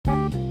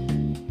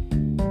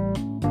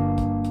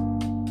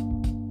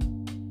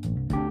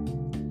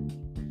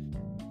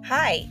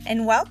Hi,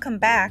 and welcome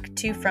back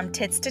to From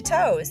Tits to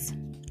Toes.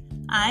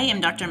 I am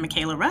Dr.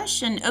 Michaela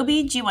Rush, an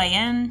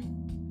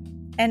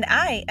OB-GYN. And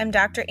I am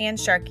Dr. Ann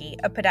Sharkey,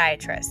 a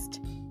podiatrist.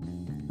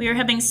 We are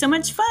having so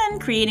much fun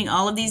creating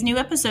all of these new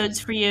episodes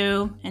for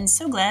you, and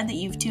so glad that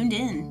you've tuned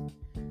in.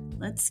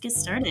 Let's get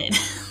started.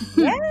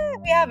 Yeah,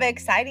 we have an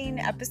exciting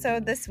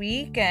episode this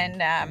week,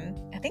 and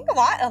I think a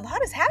lot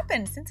has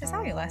happened since I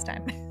saw you last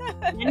time.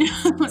 I know,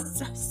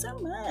 so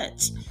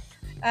much.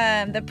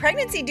 The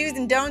pregnancy do's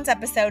and don'ts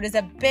episode is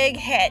a big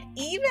hit,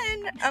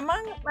 even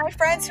among my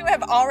friends who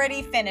have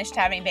already finished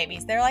having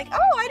babies. They're like,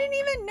 oh, I didn't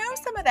even know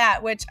some of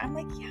that, which I'm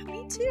like, yeah,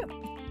 me too.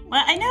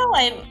 Well, I know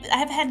I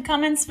have had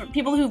comments from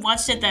people who've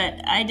watched it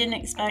that I didn't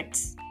expect,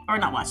 or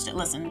not watched it,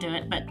 listened to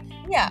it, but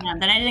that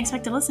I didn't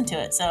expect to listen to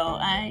it. So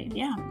I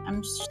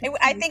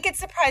think it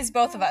surprised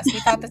both of us. We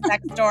thought the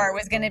sex store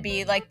was going to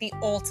be like the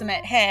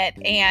ultimate hit,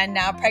 and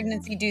now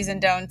pregnancy do's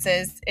and don'ts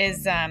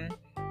is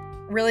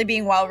really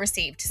being well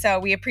received. So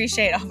we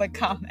appreciate all the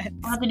comments.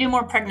 We'll have to do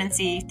more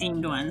pregnancy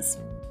themed ones.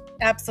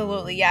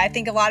 Absolutely. Yeah. I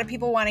think a lot of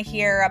people want to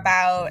hear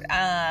about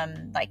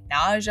like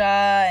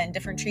nausea and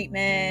different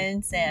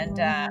treatments, and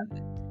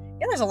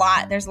there's a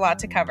lot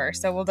to cover.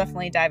 So we'll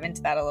definitely dive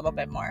into that a little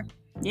bit more.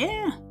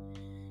 Yeah.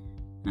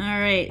 All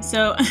right.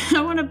 So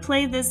I want to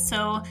play this.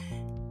 So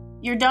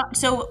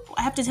so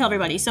I have to tell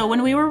everybody. So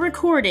when we were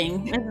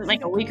recording, this is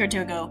like a week or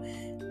two ago,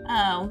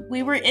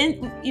 we were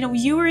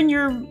you were in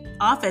your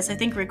office, I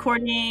think,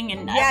 recording,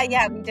 and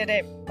we did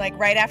it like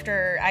right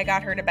after I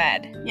got her to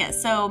bed. Yeah,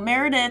 so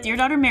Meredith, your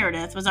daughter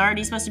Meredith, was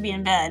already supposed to be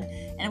in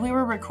bed, and we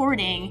were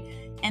recording,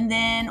 and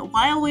then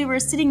while we were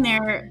sitting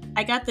there,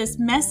 I got this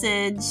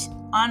message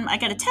I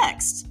got a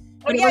text.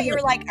 Oh yeah, you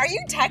were like, are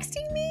you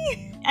texting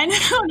me? I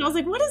know, and I was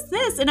like, what is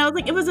this? And I was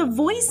like, it was a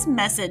voice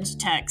message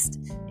text,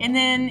 and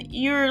then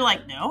you're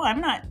like, no,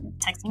 I'm not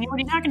texting you, what are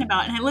you talking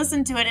about? And I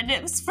listened to it, and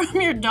it was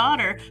from your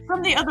daughter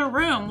from the other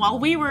room while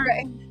we were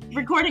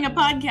recording a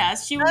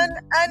podcast. She was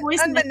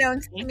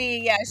unbeknownst to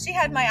me, she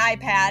had my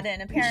iPad,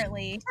 and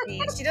apparently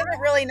she doesn't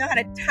really know how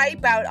to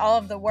type out all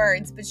of the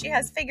words, but she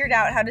has figured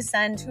out how to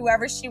send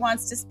whoever she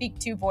wants to speak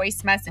to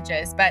voice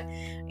messages. But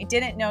I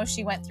didn't know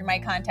she went through my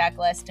contact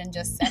list and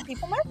just sent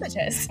people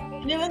messages.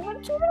 And it was the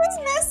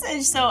cutest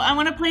message. So I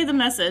want to play the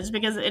message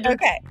because it is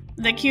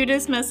the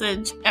cutest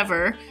message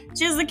ever.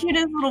 She has the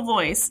cutest little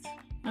voice.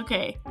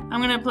 Okay,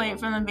 I'm going to play it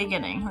from the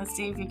beginning. Let's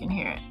see if you can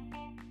hear it.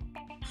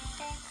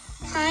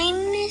 Hi,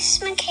 Miss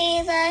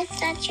Michaela. Is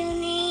that your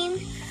name?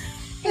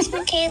 Miss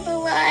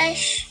Michaela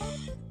Rush.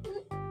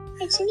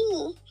 It's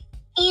me,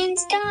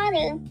 Ann's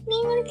daughter.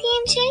 Me with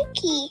Ann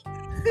Sharkey.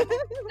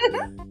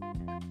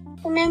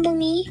 Remember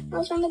me? I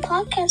was on the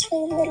podcast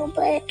for a little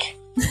bit.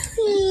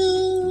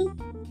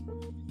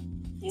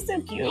 He's so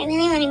cute. I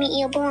really want to meet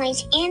your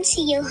boys and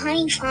see your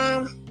honey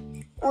farm.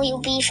 Or your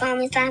bee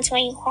farm, if that's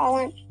what you call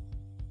it.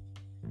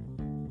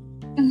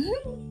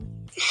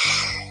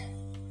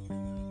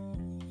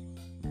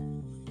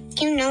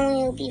 You know where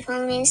your bee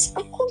farm is.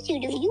 Of course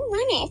you do. You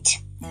run it.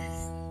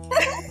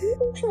 What do you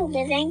do for a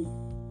living?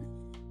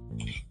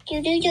 Do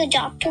you do your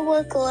doctor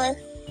work, or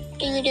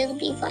do you do the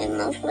bee farm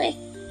mostly?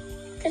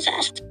 Just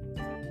ask.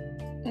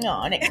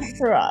 No, and it cut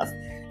her off.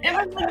 It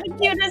was like the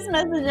cutest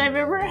message I've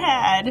ever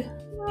had.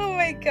 Oh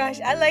my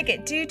gosh, I like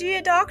it. Do you do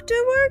your doctor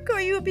work, or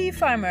are you a bee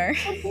farmer?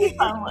 Bee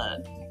farmer.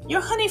 Your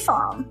honey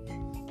farm.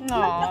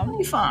 Aww.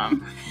 Honey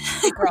farm.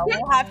 Girl,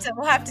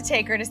 we'll have to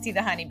take her to see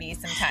the honeybees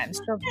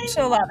sometimes.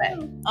 She'll love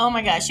it. Oh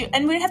my gosh.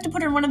 And we have to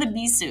put her in one of the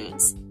bee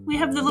suits. We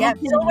have the little kid.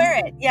 She'll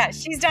wear it. Yeah,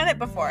 she's done it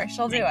before.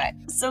 She'll do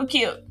it. So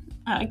cute.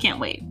 I can't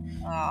wait.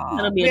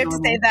 That'll be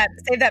adorable. We have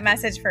to save that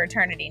message for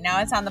eternity.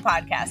 Now it's on the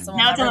podcast. So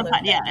now it's on the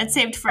podcast. Yeah, it's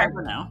saved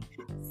forever now.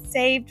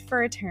 Saved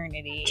for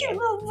eternity. Cute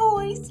little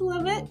voice.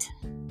 Love it.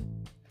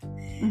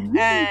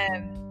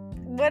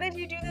 What did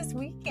you do this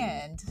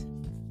weekend?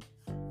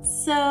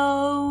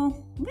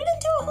 So we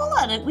didn't do a whole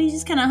lot. We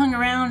just kind of hung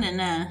around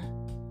and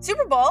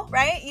Super Bowl,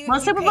 right?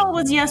 Super Bowl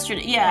was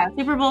yesterday. Yeah,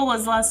 Super Bowl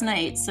was last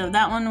night. So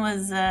that one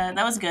was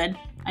that was good.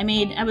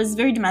 I was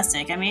very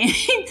domestic. I made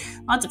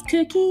lots of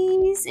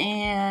cookies,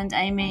 and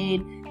I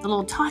made the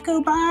little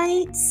taco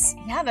bites.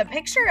 Yeah, the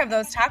picture of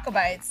those taco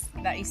bites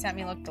that you sent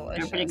me looked delicious.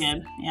 They were pretty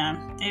good. Yeah,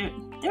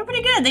 they were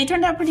pretty good. They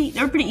turned out they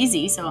were pretty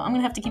easy. So I'm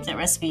gonna have to keep that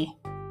recipe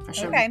for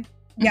sure. Okay.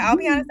 Yeah, I'll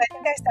be honest. I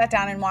think I sat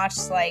down and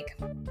watched like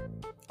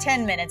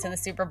 10 minutes of the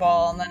Super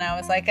Bowl, and then I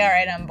was like, all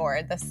right, I'm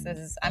bored.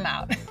 I'm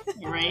out.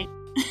 Right.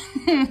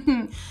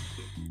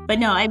 But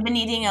no, I've been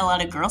eating a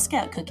lot of Girl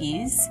Scout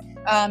cookies.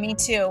 Me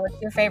too. What's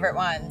your favorite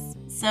ones?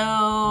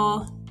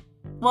 So,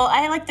 well,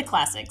 I like the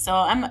classic. So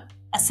I'm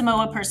a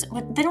Samoa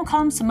person. They don't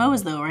call them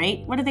Samoas though,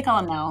 right? What do they call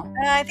them now?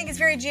 I think it's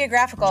very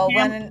geographical.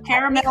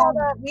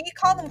 Caramel. We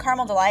call them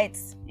Caramel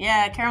Delights.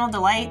 Yeah, Caramel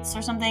Delights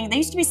or something. They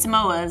used to be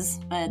Samoas,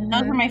 but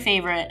those are my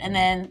favorite. And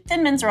then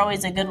Thin Mints are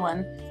always a good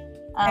one.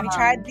 Have you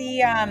tried the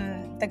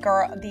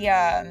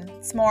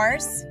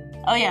s'mores?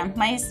 Oh yeah,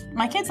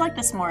 my kids like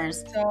the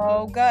s'mores.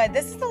 So good.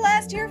 This is the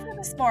last year for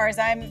the s'mores.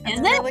 I'm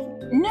really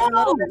a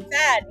little bit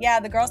sad. Yeah,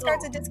 the Girl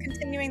Scouts are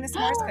discontinuing the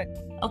s'mores cookie.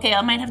 Okay,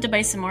 I might have to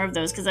buy some more of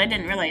those because I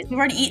didn't realize. We've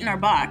already eaten our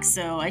box,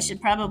 so I should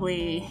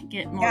probably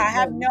get more. Yeah, I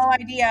have no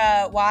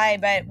idea why,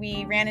 but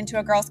we ran into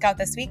a Girl Scout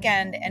this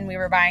weekend and we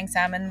were buying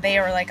some and they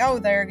were like, oh,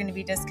 they're going to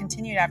be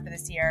discontinued after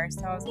this year.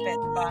 So I was a bit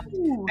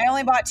bummed. I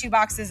only bought 2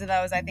 boxes of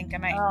those. I think I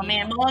might. Oh,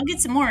 man. Well, I'll get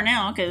some more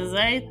now because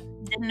I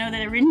didn't know that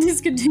they were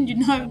discontinued.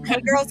 No,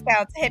 Girl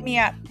Scouts, hit me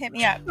up. Hit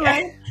me up.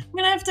 Right? I'm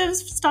going to have to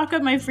stock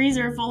up my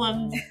freezer full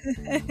of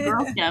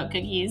Girl Scout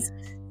cookies.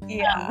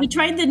 Yeah. We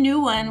tried the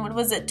new one. What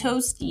was it?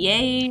 Toast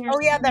Yay? Oh,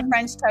 yeah, the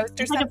French toast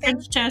or it's something. Like a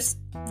French toast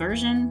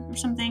version or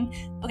something.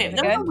 Okay, Is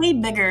it they're good? way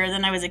bigger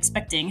than I was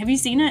expecting. Have you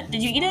seen it?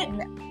 Did you eat it?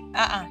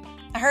 I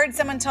heard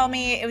someone tell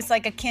me it was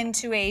like akin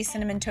to a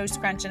cinnamon toast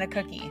crunch and a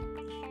cookie.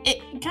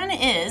 It kind of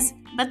is,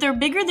 but they're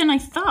bigger than I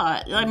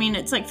thought. I mean,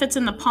 it's like fits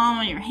in the palm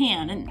of your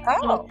hand. And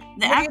Oh, so what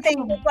do you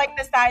think? It's like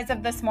the size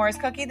of the s'mores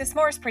cookie? The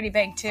s'mores pretty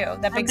big too.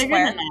 The big bigger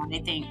square. than that,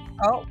 I think.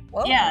 Oh,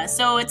 whoa. Yeah,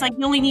 so it's like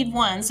you only need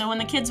one. So when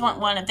the kids want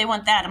one, if they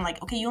want that, I'm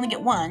like, okay, you only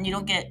get one. You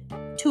don't get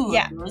 2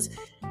 of those.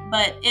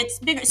 But it's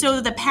bigger.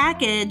 So the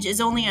package is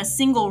only a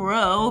single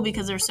row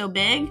because they're so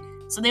big.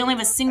 So they only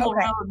have a single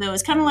row of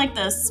those, kind of like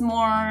the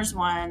s'mores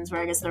ones, where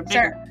I guess they're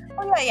bigger. Sure.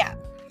 Oh yeah.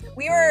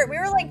 We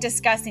were like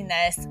discussing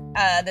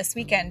this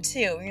weekend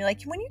too. And you're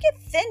like, when you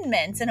get Thin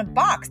Mints in a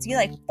box, you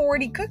get like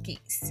 40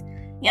 cookies.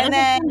 Yeah, and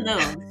then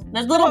those.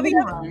 There's little big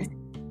ones.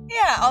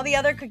 Yeah, all the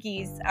other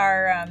cookies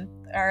are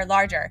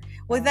larger.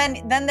 Well,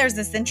 then there's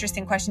this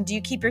interesting question: do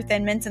you keep your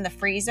Thin Mints in the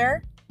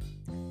freezer?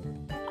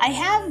 I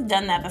have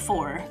done that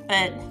before,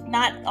 but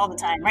not all the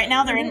time. Right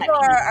now, they're in my People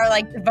are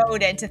like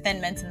devoted to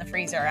Thin Mints in the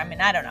freezer. I mean,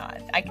 I don't know.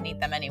 I can eat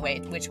them anyway,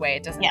 which way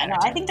it doesn't matter. Yeah,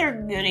 no, I think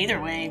they're good either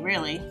way,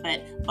 really.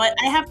 But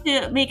I have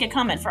to make a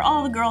comment for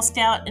all the Girl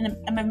Scout in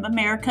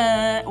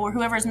America or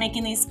whoever's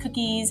making these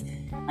cookies.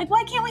 Like,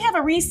 why can't we have a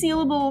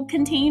resealable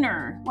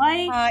container?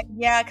 Why?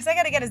 Yeah, because I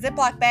got to get a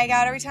Ziploc bag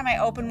out every time I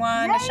open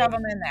one to shove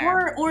them in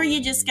there. Or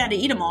you just got to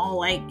eat them all,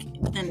 like,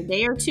 within a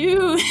day or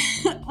two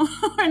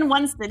or in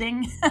one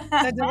sitting.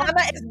 The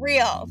dilemma is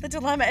real. The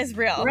dilemma is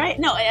real. Right?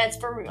 No, it's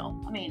for real.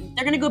 I mean,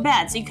 they're going to go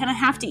bad, so you kind of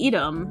have to eat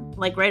them,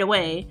 like, right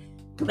away.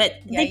 But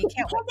can't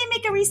they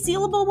make a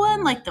resealable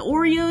one, like the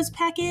Oreos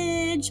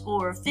package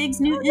or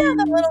Figs Newton? Yeah,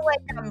 the little, like,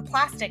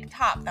 plastic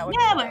top. That would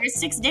be but it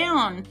sticks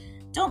down.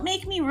 Don't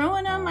make me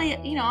ruin them. I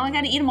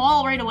got to eat them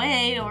all right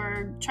away,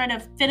 or try to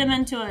fit them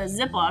into a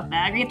Ziploc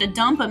bag, or you have to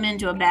dump them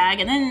into a bag,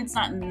 and then it's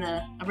not in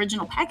the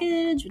original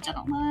package, which I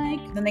don't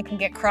like. Then they can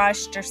get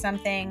crushed or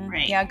something.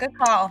 Right. Yeah, good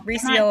call.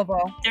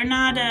 Resealable. They're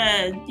not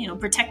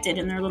protected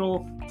in their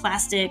little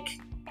plastic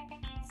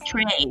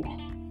tray.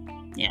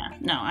 Yeah,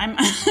 no,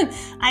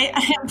 I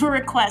have a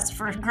request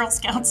for Girl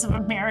Scouts of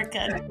America.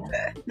 I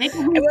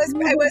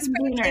was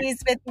pretty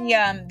pleased with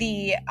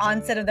the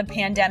onset of the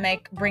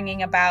pandemic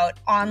bringing about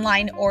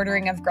online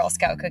ordering of Girl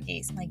Scout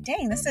cookies. I'm like,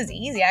 dang, this is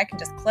easy. I can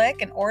just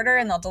click and order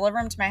and they'll deliver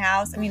them to my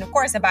house. I mean, of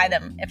course I buy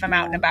them if I'm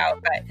out and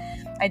about, but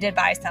I did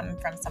buy some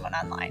from someone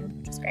online,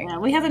 which is great. Yeah,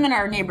 we have them in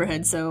our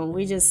neighborhood, so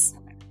we just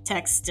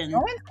text and...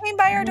 No one's came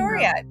by our door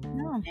yet.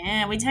 No.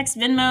 Yeah, we text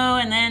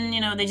Venmo and then,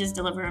 they just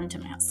deliver them to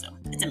my house, so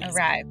it's amazing. All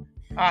right.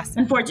 Awesome.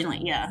 Unfortunately,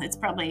 yeah, it's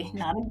probably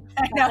not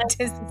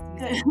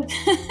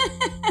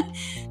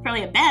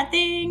probably a bad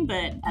thing,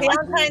 but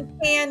Valentine's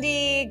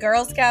candy,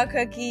 Girl Scout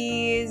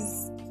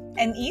cookies,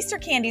 and Easter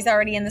candy's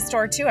already in the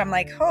store too. I'm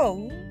like,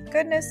 oh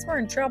goodness, we're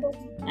in trouble.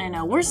 I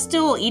know. We're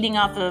still eating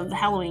off of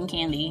Halloween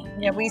candy.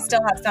 Yeah, we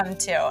still have some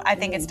too. I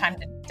think it's time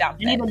to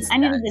dump it. I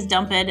need to just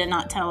dump it and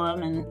not tell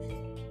them, and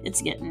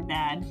it's getting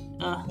bad.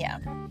 Ugh. Yeah.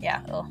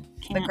 Ugh.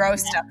 The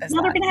gross stuff is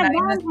now they're gonna have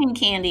Valentine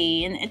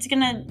candy, and it's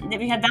gonna.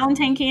 We have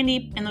Valentine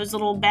candy in those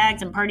little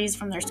bags and parties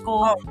from their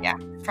school. Oh yeah,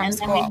 from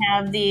school. And then we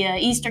have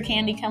the Easter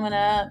candy coming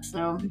up.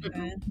 So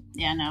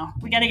yeah, no,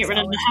 we got to get rid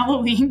of the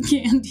Halloween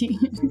candy.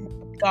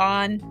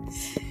 Gone.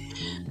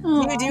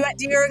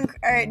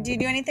 Do you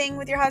do anything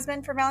with your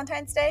husband for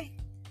Valentine's Day?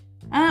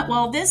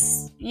 Well,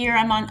 this year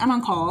I'm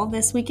on call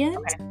this weekend.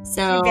 Okay.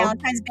 So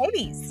Valentine's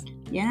babies.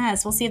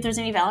 Yes, we'll see if there's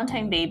any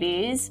Valentine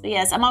babies. But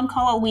yes, I'm on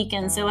call all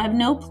weekend, so I have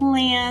no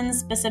plans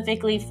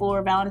specifically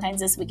for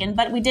Valentine's this weekend.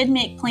 But we did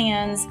make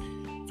plans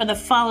for the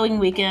following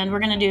weekend.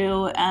 We're going to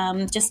do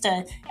just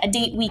a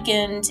date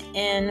weekend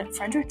in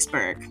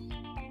Fredericksburg.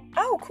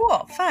 Oh,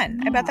 cool.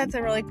 Fun. Yeah. I bet that's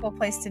a really cool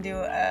place to do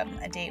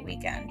a date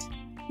weekend.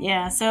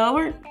 Yeah, so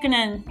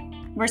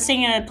we're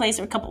staying at a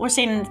place, we're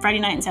staying Friday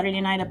night and Saturday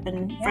night up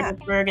in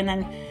Fredericksburg, and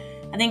then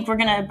I think we're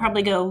going to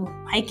probably go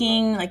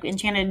hiking, like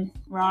Enchanted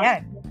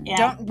Rock. Yeah.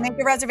 Don't make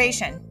a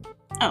reservation.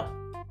 Oh,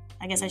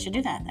 I guess I should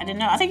do that. I didn't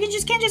know. I think you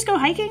just can't just go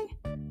hiking.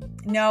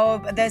 No,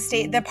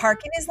 the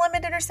parking is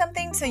limited or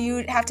something, so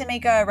you have to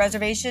make a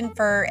reservation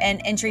for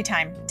an entry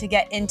time to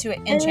get into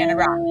Enchanted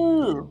Rock.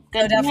 Ooh,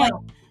 good. So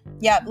definitely,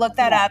 look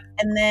that up.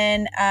 And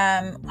then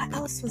what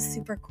else was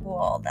super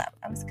cool that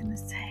I was gonna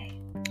say?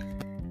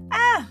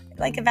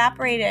 Like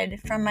evaporated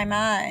from my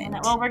mind.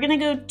 Well, we're gonna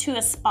go to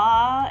a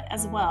spa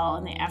as well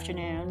in the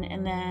afternoon,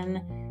 and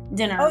then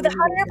dinner. Oh, the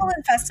Hot Air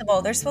Balloon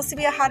Festival. There's supposed to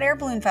be a Hot Air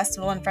Balloon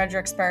Festival in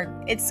Fredericksburg.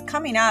 It's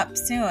coming up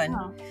soon.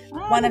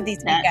 One of these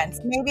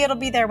weekends. Maybe it'll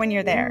be there when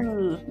you're there.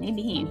 Ooh,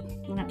 maybe.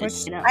 We'll have to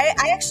check it out.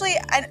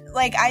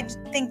 I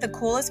think the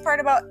coolest part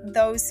about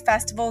those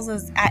festivals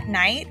is at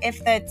night,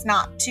 if it's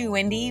not too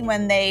windy,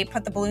 when they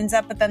put the balloons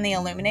up, but then they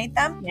illuminate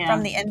them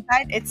from the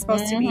inside. It's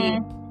supposed to be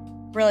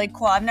really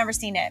cool. I've never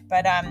seen it,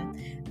 but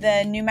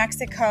the New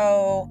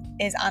Mexico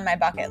is on my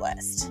bucket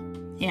list.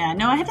 Yeah,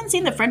 no, I haven't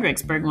seen the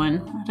Fredericksburg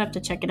one. I'd have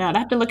to check it out. I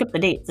have to look up the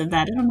dates of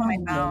that. I don't know. My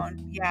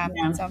phone. Yeah.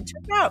 So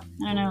check it out.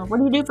 I don't know. What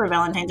do you do for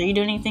Valentine's? Are you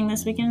doing anything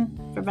this weekend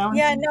for Valentine's?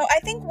 Yeah, no, I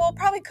think we'll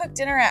probably cook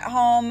dinner at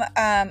home.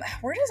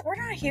 We're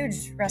not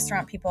huge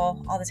restaurant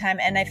people all the time,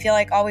 and I feel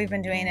like all we've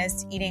been doing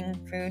is eating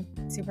food,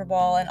 Super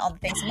Bowl, and all the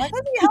things. I'm like,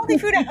 let's eat healthy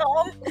food at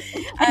home.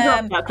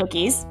 And Girl Scout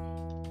cookies.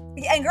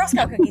 Yeah, and Girl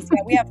Scout cookies.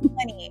 Yeah, we have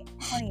plenty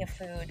of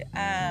food.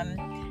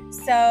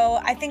 So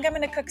I think I'm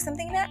going to cook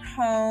something at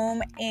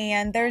home.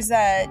 And there's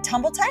a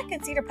Tumble Tech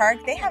in Cedar Park.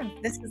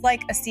 This is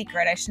like a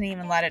secret. I shouldn't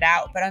even let it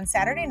out. But on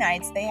Saturday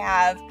nights, they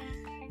have,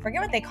 forget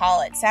what they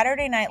call it,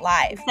 Saturday Night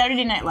Live.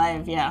 Saturday Night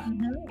Live, yeah.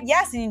 Mm-hmm.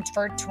 Yes, and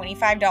for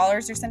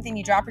 $25 or something,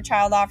 you drop your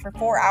child off for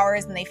 4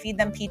 hours and they feed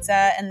them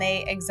pizza and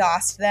they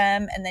exhaust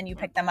them and then you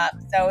pick them up.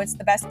 So it's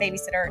the best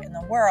babysitter in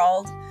the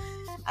world.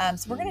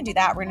 So we're going to do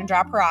that. We're going to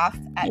drop her off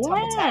at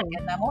Tumble Tech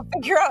and then we'll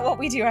figure out what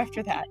we do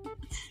after that.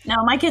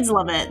 No, my kids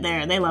love it.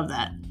 They love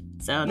that.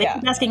 So they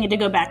keep asking you to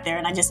go back there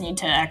and I just need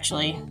to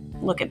actually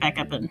look it back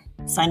up and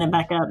sign it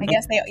back up. I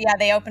guess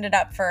they opened it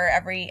up for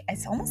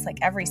it's almost like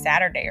every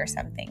Saturday or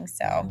something.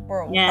 So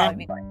we'll probably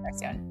be going there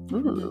soon.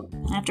 Ooh,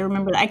 I have to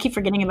remember that. I keep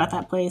forgetting about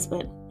that place,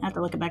 but I have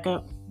to look it back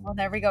up. Well,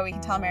 there we go. We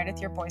can tell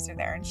Meredith your boys are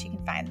there and she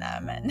can find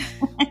them. And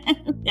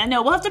yeah,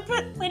 no, we'll have to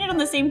plan it on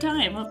the same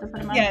time. We'll have to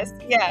put them on. Yes,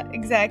 yeah,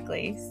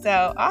 exactly.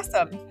 So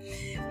awesome.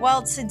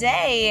 Well,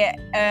 today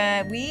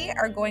we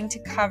are going to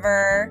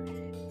cover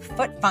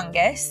foot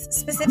fungus,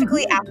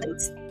 specifically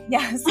athletes.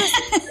 Yes.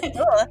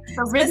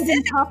 A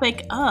raging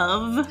topic,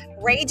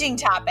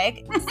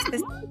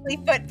 specifically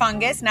foot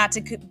fungus, not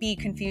to be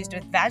confused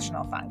with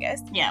vaginal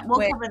fungus. Yeah, we'll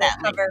cover that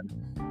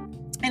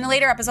in a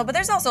later episode, but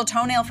there's also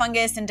toenail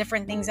fungus and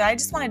different things. I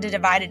just wanted to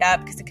divide it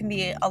up because it can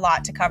be a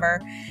lot to cover.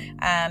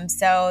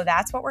 So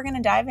that's what we're going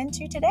to dive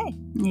into today.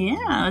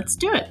 Yeah, let's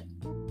do it.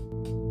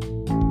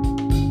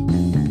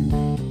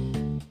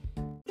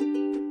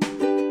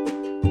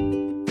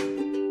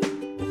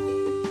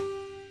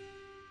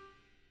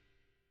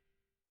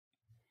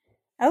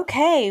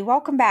 Okay,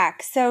 welcome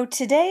back. So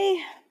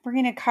today we're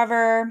going to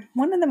cover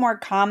one of the more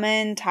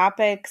common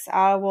topics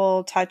I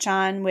will touch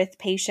on with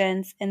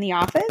patients in the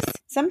office.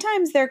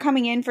 Sometimes they're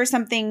coming in for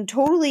something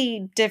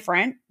totally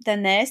different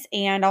than this,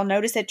 and I'll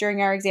notice it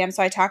during our exam,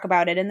 so I talk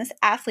about it. And this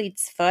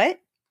athlete's foot.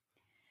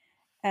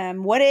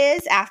 What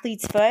is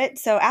athlete's foot?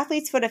 So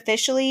athlete's foot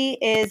officially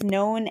is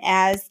known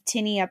as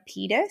tinea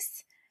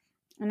pedis,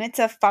 and it's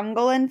a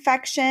fungal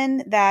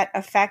infection that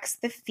affects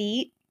the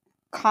feet,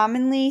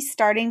 commonly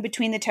starting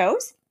between the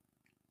toes.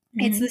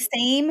 Mm-hmm. It's the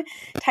same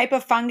type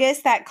of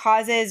fungus that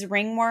causes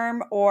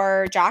ringworm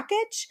or jock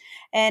itch,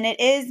 and it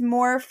is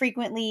more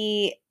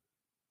frequently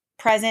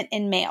present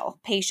in male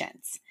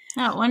patients.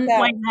 Oh, why is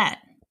that?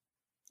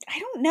 I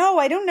don't know.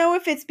 I don't know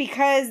if it's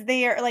because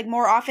they are like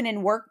more often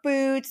in work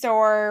boots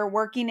or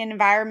working in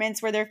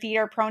environments where their feet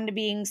are prone to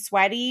being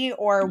sweaty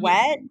or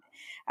wet.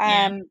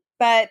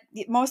 But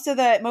most of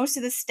the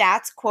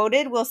stats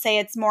quoted will say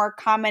it's more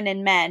common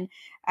in men.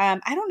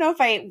 I don't know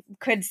if I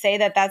could say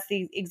that that's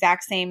the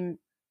exact same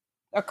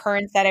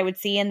occurrence that I would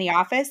see in the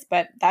office,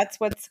 but that's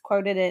what's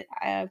quoted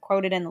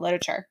in the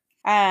literature.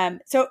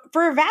 So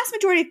for a vast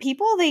majority of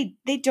people,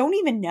 they don't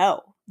even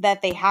know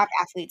that they have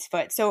athlete's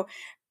foot. So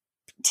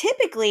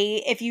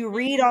typically, if you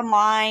read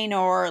online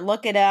or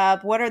look it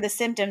up, what are the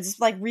symptoms? It's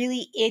like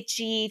really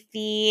itchy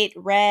feet,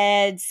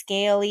 red,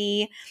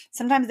 scaly.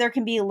 Sometimes there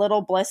can be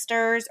little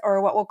blisters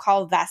or what we'll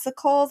call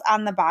vesicles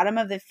on the bottom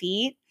of the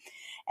feet.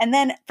 And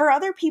then for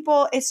other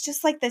people, it's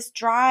just like this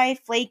dry,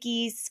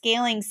 flaky,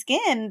 scaling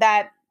skin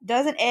that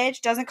doesn't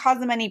itch, doesn't cause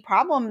them any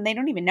problem, and they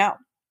don't even know.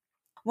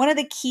 One of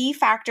the key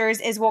factors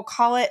is we'll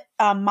call it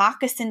a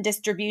moccasin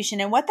distribution.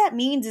 And what that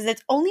means is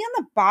it's only on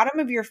the bottom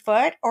of your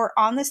foot or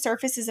on the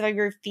surfaces of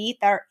your feet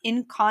that are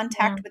in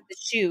contact with the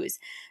shoes.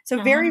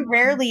 So very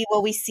rarely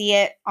will we see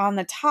it on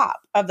the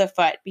top of the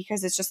foot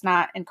because it's just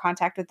not in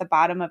contact with the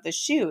bottom of the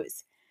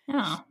shoes.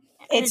 Oh.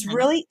 It's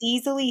really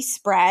easily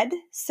spread.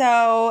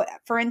 So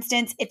for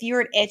instance, if you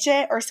were to itch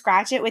it or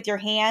scratch it with your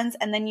hands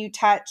and then you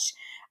touch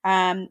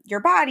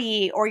your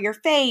body or your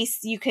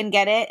face, you can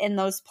get it in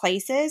those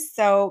places.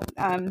 So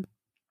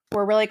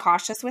we're really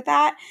cautious with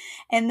that.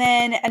 And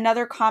then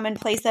another common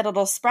place that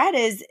it'll spread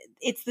is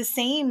it's the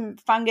same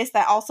fungus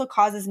that also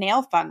causes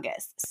nail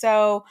fungus.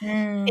 So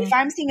if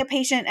I'm seeing a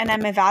patient and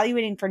I'm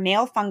evaluating for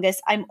nail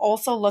fungus, I'm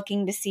also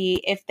looking to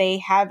see if they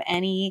have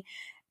any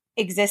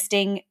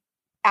existing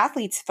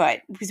athlete's foot,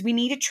 because we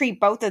need to treat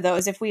both of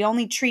those. If we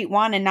only treat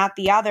one and not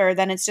the other,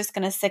 then it's just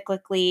going to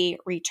cyclically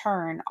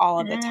return all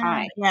of the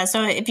time. Yeah.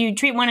 So if you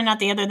treat one and not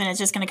the other, then it's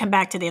just going to come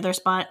back to the other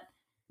spot.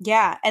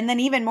 Yeah. And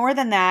then even more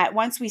than that,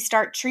 once we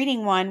start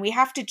treating one, we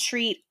have to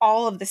treat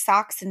all of the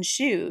socks and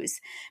shoes,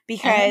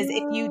 because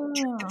if you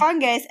treat the Oh.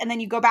 fungus and then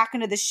you go back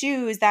into the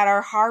shoes that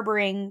are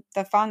harboring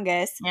the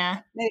fungus, Yeah.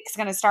 it's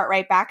going to start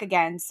right back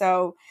again.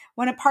 So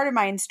when a part of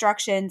my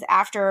instructions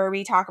after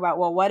we talk about,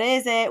 well, what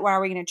is it? Why are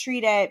we going to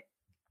treat it?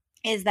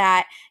 Is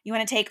that you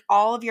want to take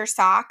all of your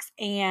socks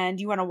and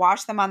you want to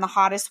wash them on the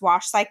hottest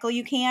wash cycle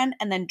you can,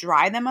 and then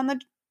dry them on the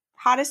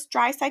hottest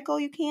dry cycle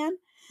you can.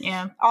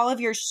 Yeah. All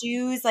of your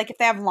shoes, like if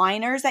they have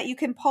liners that you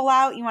can pull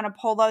out, you want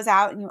to pull those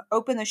out and you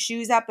open the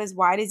shoes up as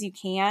wide as you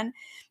can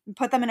and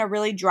put them in a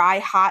really dry,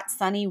 hot,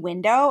 sunny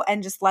window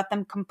and just let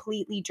them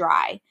completely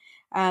dry.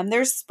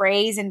 There's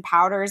sprays and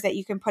powders that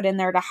you can put in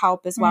there to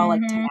help as well,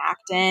 like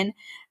Tinactin.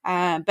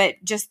 But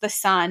just the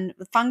sun,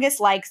 the fungus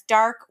likes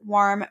dark,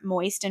 warm,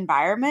 moist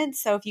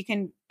environments. So if you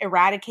can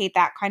eradicate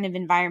that kind of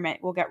environment,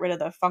 we'll get rid of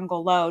the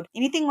fungal load.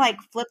 Anything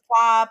like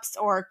flip-flops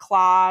or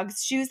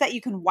clogs, shoes that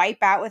you can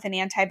wipe out with an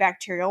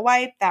antibacterial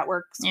wipe, that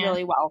works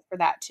really well for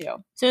that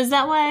too. So is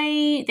that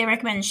why they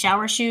recommend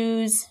shower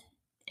shoes?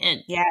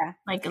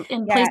 Like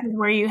in places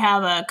where you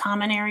have a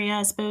common area,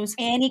 I suppose?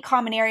 Any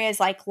common areas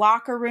like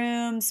locker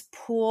rooms,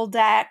 pool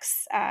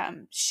decks,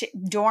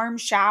 dorm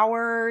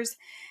showers.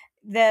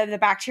 The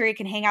bacteria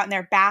can hang out in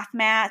their bath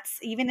mats,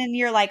 even in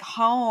your like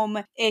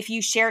home. If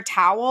you share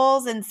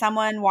towels and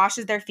someone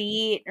washes their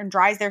feet and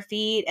dries their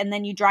feet, and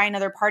then you dry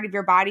another part of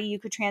your body, you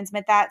could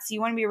transmit that. So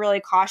you want to be really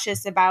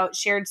cautious about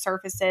shared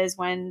surfaces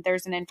when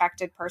there's an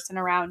infected person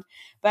around.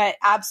 But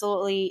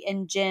absolutely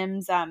in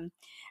gyms,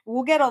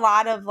 we'll get a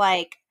lot of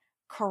like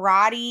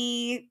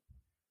karate,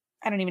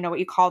 I don't even know what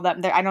you call them.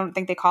 I don't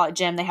think they call it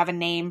gym. They have a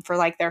name for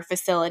like their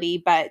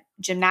facility, but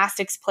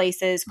gymnastics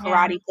places,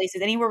 karate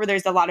places, anywhere where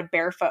there's a lot of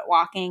barefoot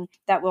walking,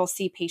 that we'll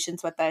see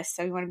patients with this.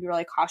 So we want to be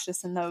really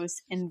cautious in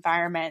those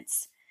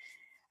environments.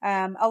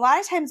 A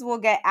lot of times we'll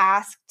get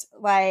asked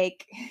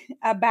like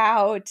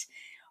about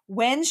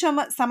when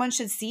someone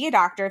should see a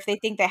doctor if they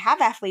think they have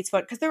athlete's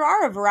foot, because there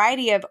are a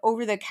variety of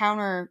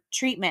over-the-counter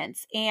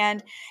treatments.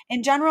 And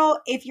in general,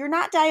 if you're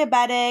not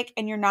diabetic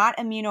and you're not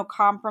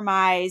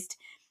immunocompromised,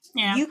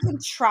 you can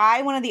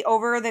try one of the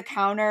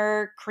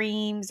over-the-counter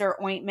creams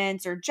or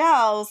ointments or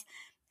gels,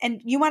 and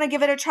you want to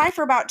give it a try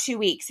for about 2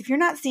 weeks. If you're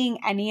not seeing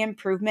any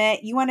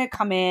improvement, you want to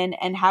come in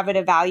and have it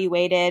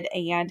evaluated,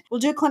 and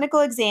we'll do a clinical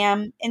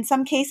exam. In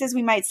some cases,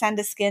 we might send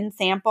a skin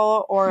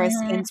sample or a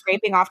skin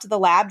scraping off to the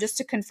lab just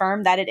to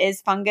confirm that it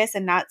is fungus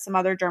and not some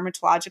other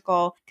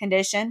dermatological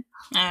condition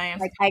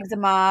like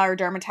eczema or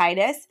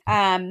dermatitis.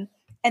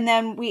 And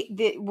then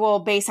we'll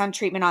base on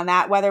treatment on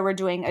that, whether we're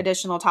doing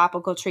additional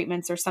topical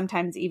treatments or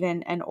sometimes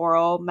even an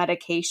oral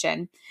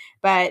medication.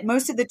 But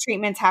most of the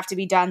treatments have to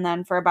be done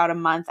then for about a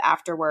month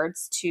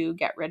afterwards to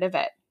get rid of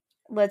it.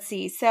 Let's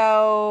see.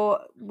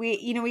 So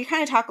we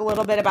kind of talk a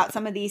little bit about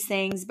some of these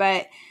things,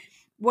 but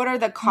what are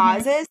the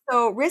causes?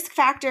 So risk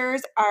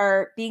factors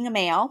are being a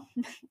male,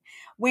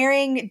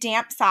 wearing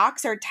damp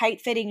socks or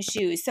tight-fitting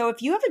shoes. So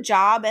if you have a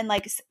job in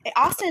like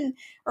Austin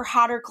or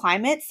hotter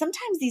climates,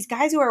 sometimes these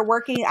guys who are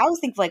working, I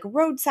always think like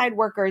roadside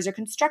workers or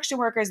construction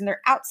workers, and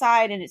they're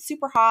outside and it's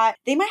super hot,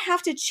 they might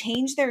have to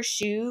change their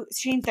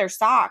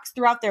socks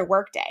throughout their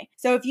workday.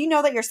 So if you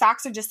know that your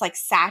socks are just like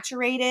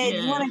saturated,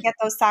 you want to get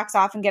those socks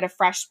off and get a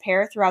fresh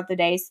pair throughout the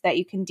day so that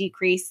you can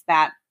decrease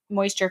that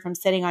moisture from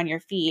sitting on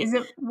your feet. Is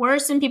it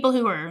worse in people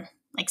who are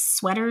like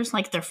sweaters,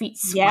 like their feet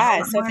sweat?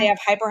 Yeah, so if they have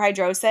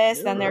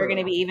hyperhidrosis, then they're going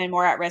to be even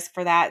more at risk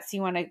for that. So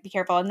you want to be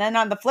careful. And then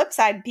on the flip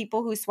side,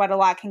 people who sweat a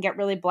lot can get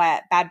really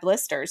bad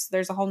blisters. So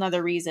there's a whole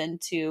nother reason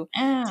to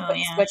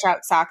switch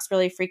out socks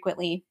really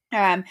frequently.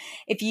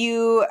 If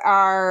you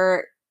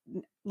are,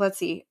 let's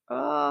see.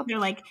 You're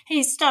like,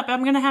 hey, stop.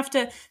 I'm going to have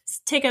to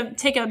take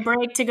a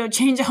break to go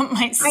change out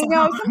my socks. I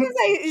know. Sometimes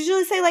I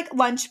usually say like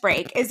lunch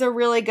break is a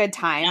really good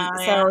time.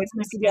 So it's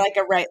supposed to be like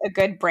a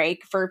good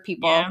break for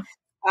people. Yeah.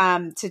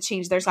 To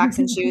change their socks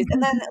and shoes.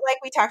 And then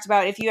like we talked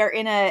about, if you are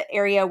in an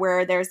area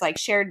where there's like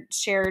shared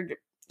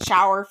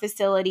shower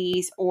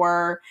facilities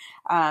or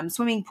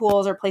swimming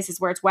pools or places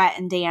where it's wet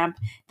and damp,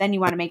 then you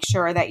want to make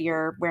sure that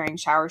you're wearing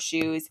shower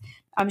shoes.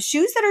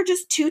 Shoes that are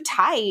just too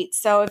tight.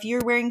 So if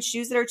you're wearing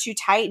shoes that are too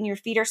tight and your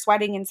feet are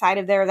sweating inside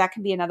of there, that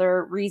can be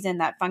another reason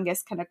that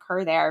fungus can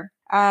occur there.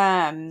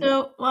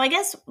 Well, I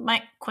guess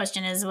my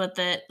question is with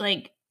it,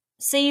 like,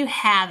 say you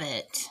have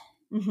it.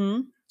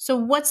 Mm-hmm. So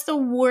what's the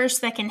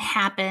worst that can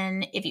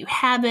happen if you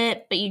have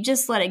it, but you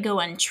just let it go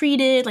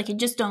untreated? Like you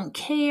just don't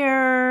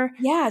care?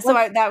 Yeah. So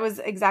that was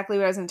exactly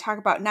what I was going to talk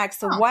about next.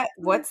 So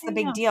what's the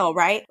big deal,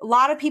 right? A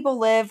lot of people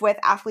live with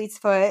athlete's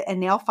foot and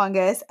nail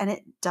fungus, and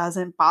it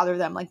doesn't bother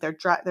them. Like their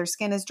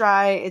skin is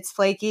dry, it's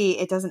flaky,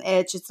 it doesn't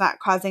itch, it's not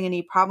causing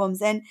any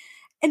problems. And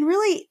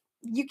really,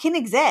 you can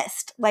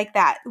exist like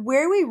that.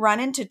 Where we run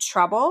into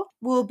trouble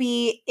will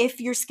be if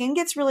your skin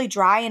gets really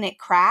dry and it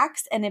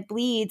cracks and it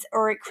bleeds,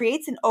 or it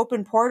creates an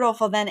open portal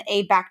for then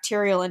a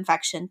bacterial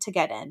infection to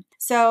get in.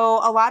 So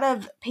a lot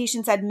of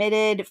patients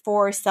admitted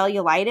for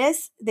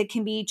cellulitis that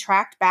can be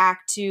tracked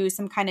back to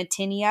some kind of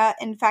tinea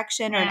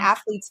infection or an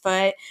athlete's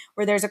foot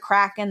where there's a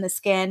crack in the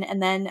skin,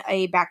 and then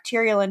a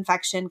bacterial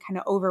infection kind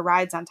of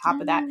overrides on top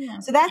of that.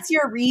 So that's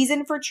your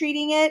reason for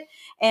treating it.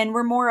 And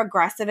we're more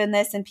aggressive in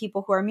this in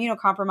people who are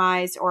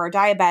immunocompromised or are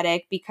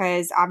diabetic,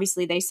 because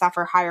obviously they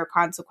suffer higher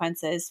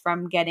consequences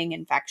from getting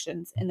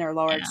infections in their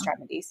lower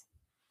extremities.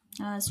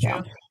 Oh, that's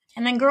true.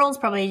 And then girls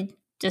probably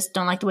just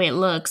don't like the way it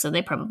looks, so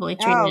they probably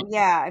treat it. Oh,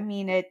 yeah. I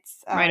mean,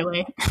 it's right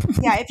away.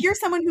 yeah. If you're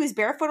someone who's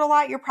barefoot a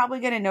lot, you're probably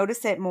going to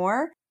notice it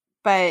more.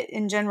 But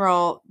in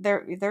general,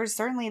 there's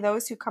certainly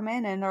those who come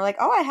in and they're like,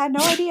 "Oh, I had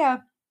no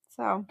idea."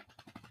 So,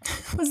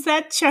 was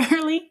that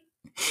Charlie?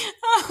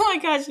 Oh my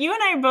gosh, you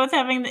and I are both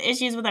having the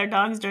issues with our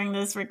dogs during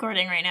this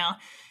recording right now.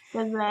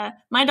 Because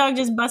my dog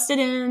just busted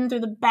in through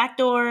the back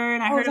door,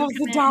 and I heard him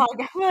come in. Dog.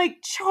 I'm like,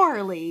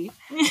 Charlie.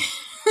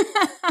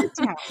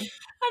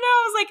 I know.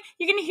 I was like,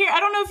 you can hear. I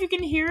don't know if you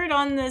can hear it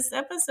on this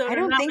episode. I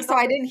don't think so.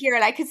 I didn't hear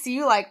it. I could see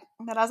you like,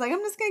 but I was like, I'm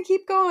just gonna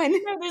keep going.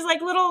 No, there's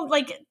like little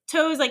like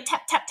toes, like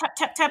tap tap tap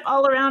tap tap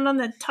all around on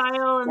the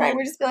tile, and right.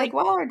 We're just like,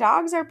 well, our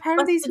dogs are part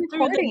of these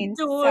recordings.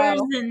 The doors,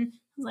 and I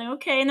was like,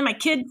 okay. And then my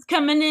kid's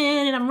coming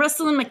in, and I'm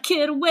wrestling my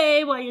kid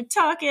away while you're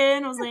talking.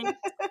 I was like,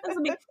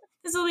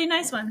 this will be a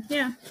nice one.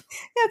 Yeah,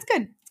 it's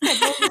good.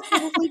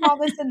 We'll leave all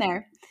this in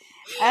there.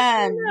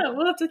 Yeah,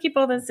 we'll have to keep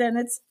all this in.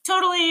 It's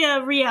totally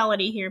a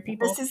reality here,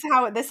 people. This is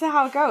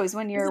how it goes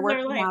when you're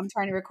working mom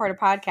trying to record a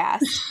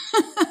podcast.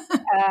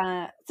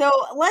 So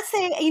let's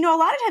say, a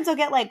lot of times I'll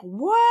get like,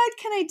 what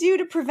can I do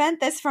to prevent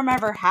this from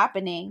ever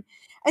happening?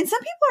 And some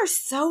people are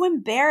so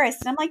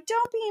embarrassed. And I'm like,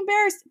 don't be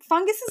embarrassed.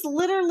 Fungus is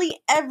literally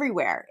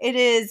everywhere. It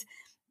is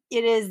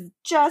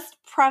just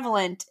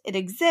prevalent. It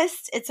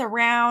exists. It's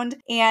around.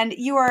 And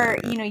your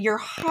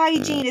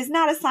hygiene is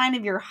not a sign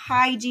of your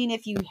hygiene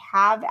if you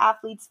have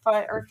athlete's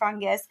foot or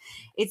fungus.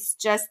 It's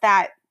just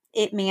that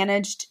it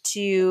managed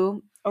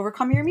to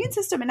overcome your immune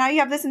system. And now you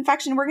have this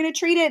infection. We're going to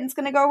treat it and it's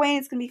going to go away and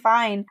it's going to be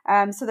fine.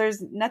 So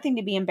there's nothing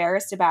to be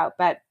embarrassed about.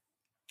 But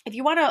if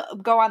you want to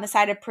go on the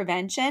side of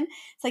prevention,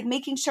 it's like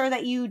making sure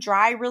that you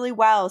dry really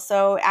well.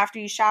 So after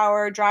you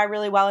shower, dry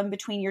really well in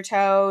between your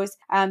toes.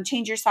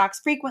 Change your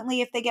socks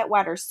frequently if they get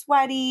wet or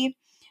sweaty.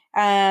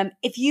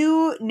 If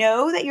you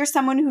know that you're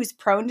someone who's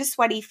prone to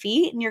sweaty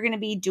feet and you're going to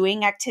be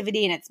doing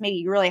activity and it's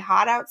maybe really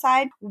hot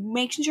outside,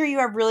 making sure you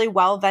have really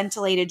well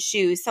ventilated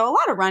shoes. So a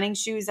lot of running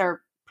shoes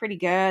are pretty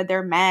good.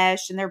 They're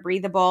mesh and they're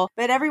breathable,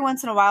 but every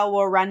once in a while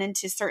we'll run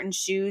into certain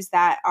shoes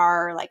that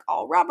are like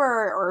all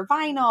rubber or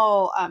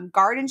vinyl.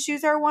 Garden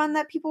shoes are one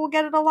that people will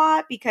get it a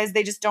lot because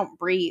they just don't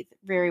breathe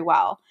very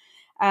well.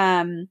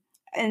 And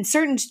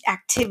certain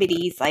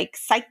activities like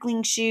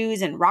cycling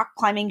shoes and rock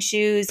climbing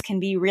shoes can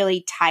be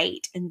really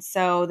tight. And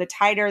so the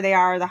tighter they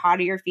are, the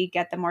hotter your feet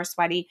get, the more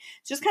sweaty.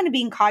 So just kind of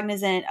being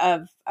cognizant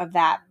of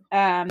that.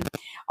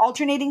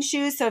 Alternating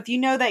shoes. So if you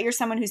know that you're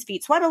someone whose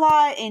feet sweat a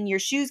lot and your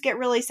shoes get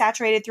really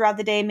saturated throughout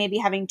the day, maybe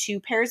having 2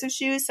 pairs of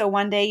shoes. So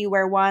one day you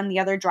wear one, the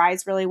other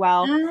dries really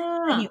well.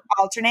 And you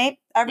alternate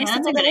every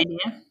single day. That's a good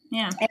idea.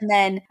 Yeah. And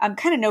then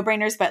kind of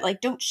no-brainers, but like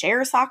don't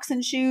share socks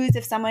and shoes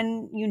if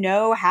someone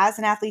has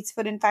an athlete's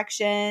foot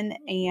infection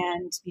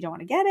and you don't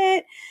want to get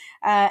it.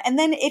 And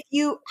then if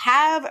you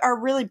are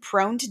really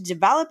prone to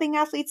developing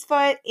athlete's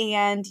foot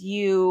and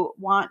you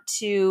want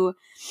to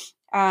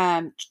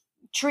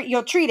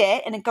you'll treat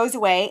it and it goes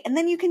away. And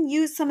then you can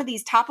use some of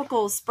these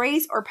topical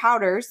sprays or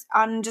powders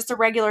on just a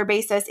regular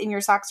basis in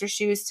your socks or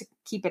shoes to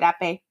keep it at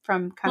bay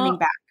from coming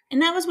back.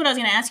 And that was what I was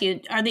going to ask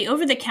you. Are the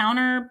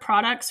over-the-counter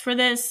products for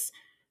this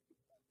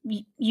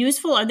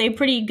useful? Are they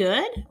pretty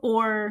good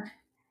or?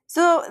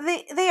 So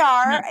they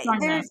are.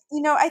 There's,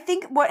 I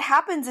think what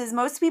happens is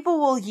most people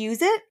will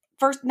use it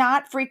first,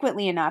 not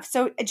frequently enough.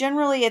 So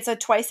generally it's a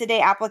twice a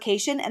day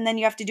application and then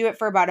you have to do it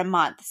for about a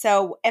month.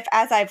 So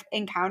as I've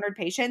encountered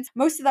patients,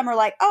 most of them are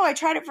like, oh, I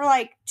tried it for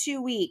like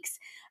 2 weeks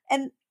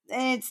and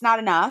it's not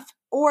enough.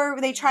 Or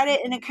they tried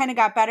it and it kind of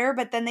got better,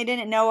 but then they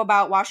didn't know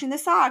about washing the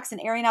socks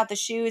and airing out the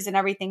shoes and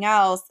everything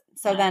else.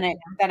 So then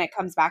it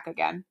comes back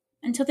again.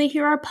 Until they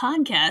hear our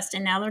podcast,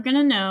 and now they're going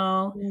to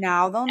know.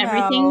 Now they'll know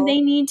everything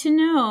they need to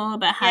know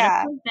about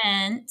how to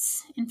prevent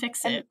and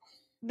fix it.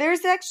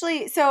 There's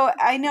actually, so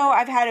I know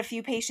I've had a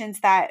few patients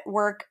that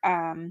work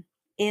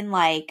in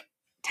like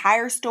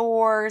tire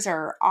stores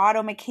or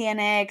auto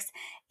mechanics,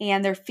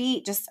 and their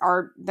feet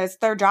that's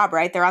their job,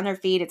 right? They're on their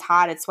feet. It's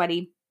hot. It's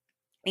sweaty.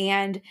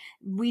 And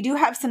we do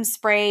have some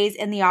sprays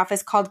in the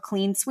office called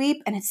Clean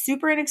Sweep, and it's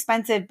super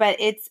inexpensive, but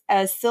it's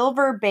a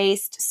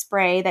silver-based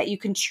spray that you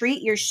can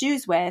treat your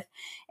shoes with.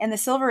 And the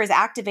silver is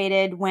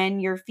activated when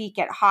your feet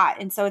get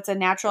hot. And so it's a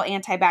natural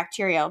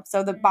antibacterial.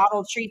 So the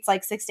bottle treats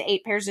like 6 to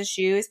 8 pairs of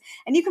shoes,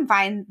 and you can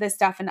find this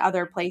stuff in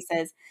other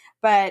places.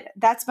 But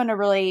that's been a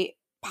really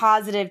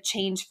positive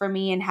change for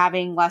me in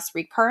having less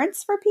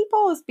recurrence for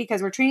people is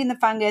because we're treating the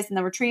fungus and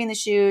then we're treating the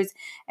shoes,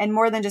 and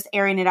more than just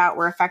airing it out,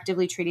 we're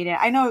effectively treating it.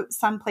 I know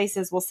some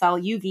places will sell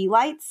UV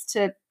lights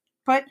to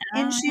put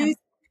in shoes.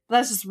 But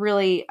that's just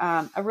really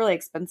a really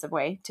expensive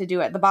way to do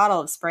it. The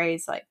bottle of spray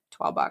is like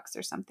 $12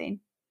 or something.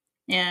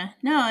 Yeah.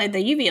 No, the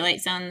UV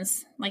light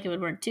sounds like it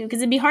would work too, because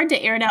it'd be hard to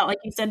air it out, like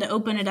you said, to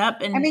open it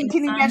up. And I mean,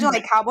 can you imagine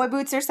like cowboy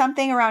boots or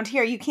something around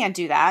here? You can't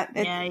do that.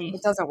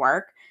 It doesn't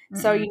work.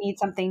 So you need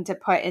something to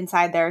put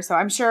inside there. So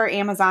I'm sure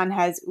Amazon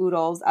has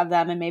oodles of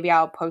them, and maybe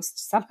I'll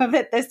post some of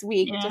it this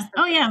week.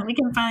 Yeah. We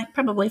can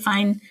probably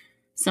find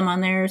some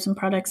on there, some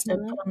products to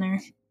put on there.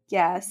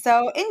 Yeah.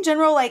 So in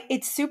general, like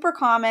it's super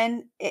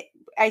common.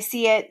 I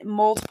see it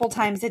multiple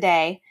times a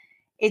day.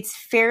 It's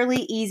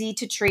fairly easy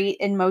to treat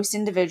in most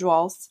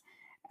individuals.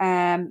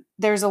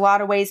 There's a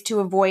lot of ways to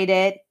avoid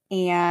it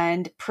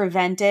and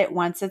prevent it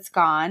once it's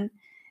gone.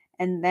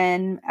 And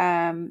then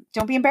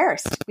don't be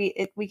embarrassed.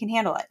 We can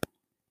handle it.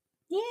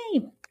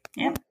 Yay.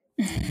 Yep.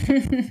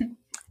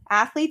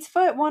 Athlete's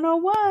Foot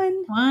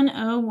 101.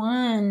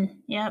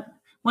 101. Yep.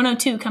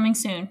 102 coming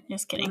soon.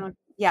 Just kidding.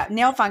 Yeah.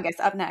 Nail fungus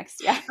up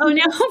next. Yeah. Oh,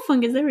 nail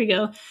fungus. There we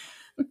go.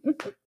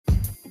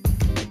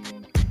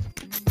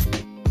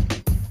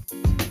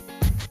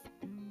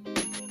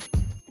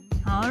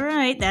 All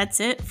right. That's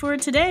it for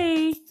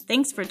today.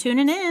 Thanks for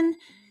tuning in.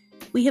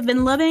 We have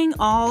been loving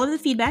all of the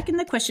feedback and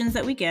the questions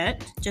that we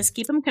get. Just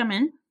keep them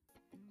coming.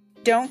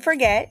 Don't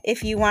forget,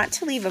 if you want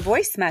to leave a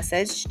voice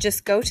message,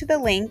 just go to the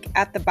link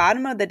at the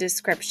bottom of the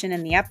description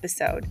in the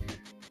episode.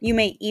 You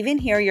may even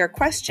hear your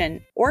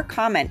question or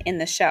comment in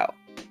the show.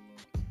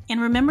 And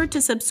remember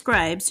to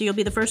subscribe so you'll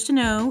be the first to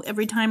know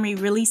every time we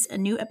release a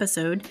new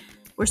episode.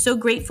 We're so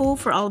grateful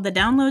for all of the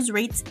downloads,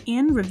 rates,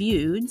 and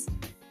reviews.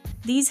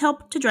 These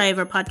help to drive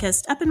our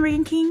podcast up in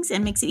rankings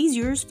and makes it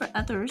easier for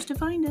others to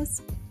find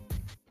us.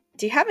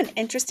 Do you have an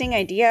interesting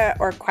idea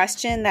or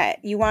question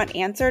that you want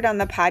answered on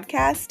the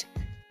podcast?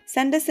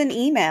 Send us an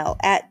email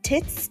at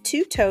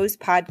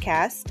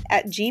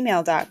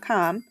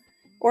tits2toespodcast@gmail.com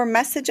or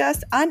message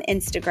us on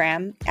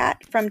Instagram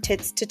at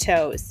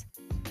FromTitsToToes.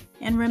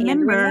 And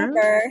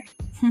remember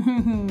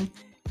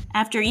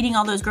after eating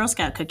all those Girl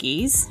Scout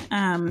cookies,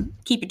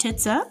 keep your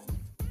tits up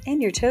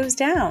and your toes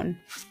down.